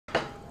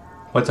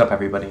What's up,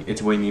 everybody?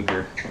 It's Wayne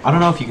here. I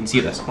don't know if you can see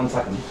this. One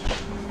second.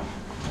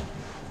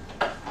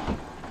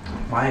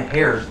 My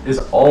hair is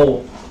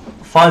all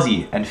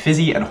fuzzy and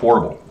fizzy and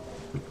horrible.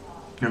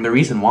 And the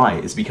reason why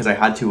is because I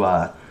had to,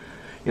 I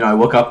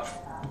woke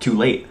up too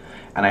late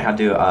and I had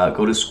to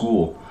go to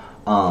school.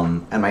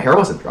 And my hair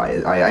wasn't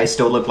dry. I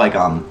still look like,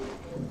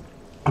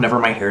 whenever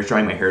my hair's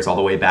dry, my hair's all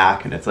the way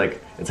back and it's like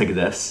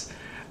this.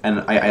 And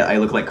I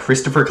look like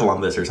Christopher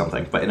Columbus or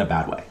something, but in a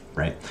bad way,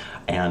 right?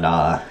 And,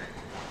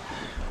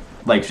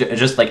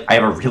 just like I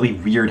have a really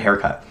weird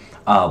haircut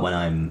when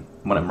I'm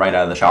right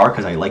out of the shower,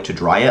 because I like to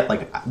dry it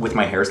like with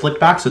my hair slicked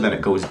back, so then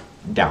it goes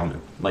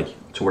down, like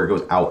to where it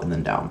goes out and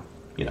then down,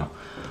 you know.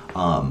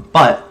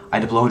 But I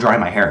had to blow dry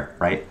my hair,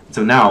 right?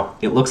 So now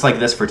it looks like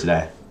this for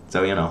today.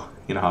 So you know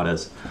how it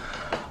is.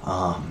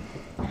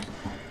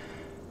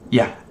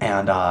 Yeah,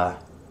 and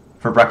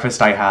for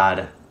breakfast I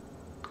had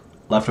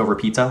leftover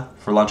pizza.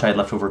 For lunch I had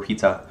leftover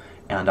pizza.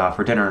 And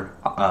for dinner,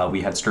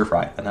 we had stir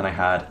fry, and then I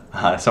had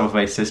some of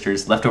my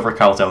sister's leftover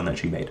calzone that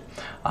she made.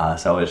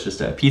 So it's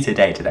just a pizza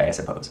day today, I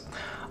suppose.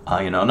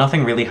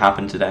 Nothing really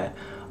happened today.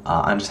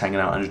 I'm just hanging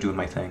out, I'm just doing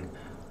my thing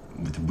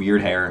with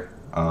weird hair.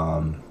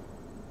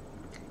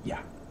 Yeah,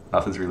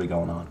 nothing's really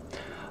going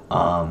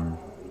on.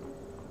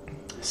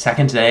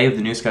 Second day of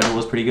the new schedule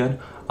was pretty good.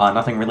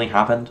 Nothing really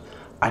happened.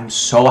 I'm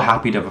so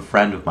happy to have a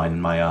friend of mine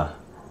in my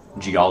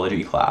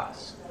geology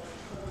class.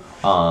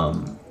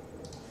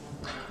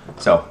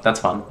 So that's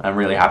fun. I'm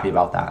really happy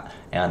about that.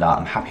 And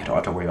I'm happy I don't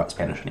have to worry about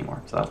Spanish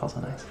anymore. So that's also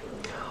nice.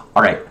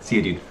 All right. See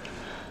you, dude.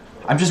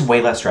 I'm just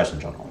way less stressed in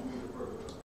general.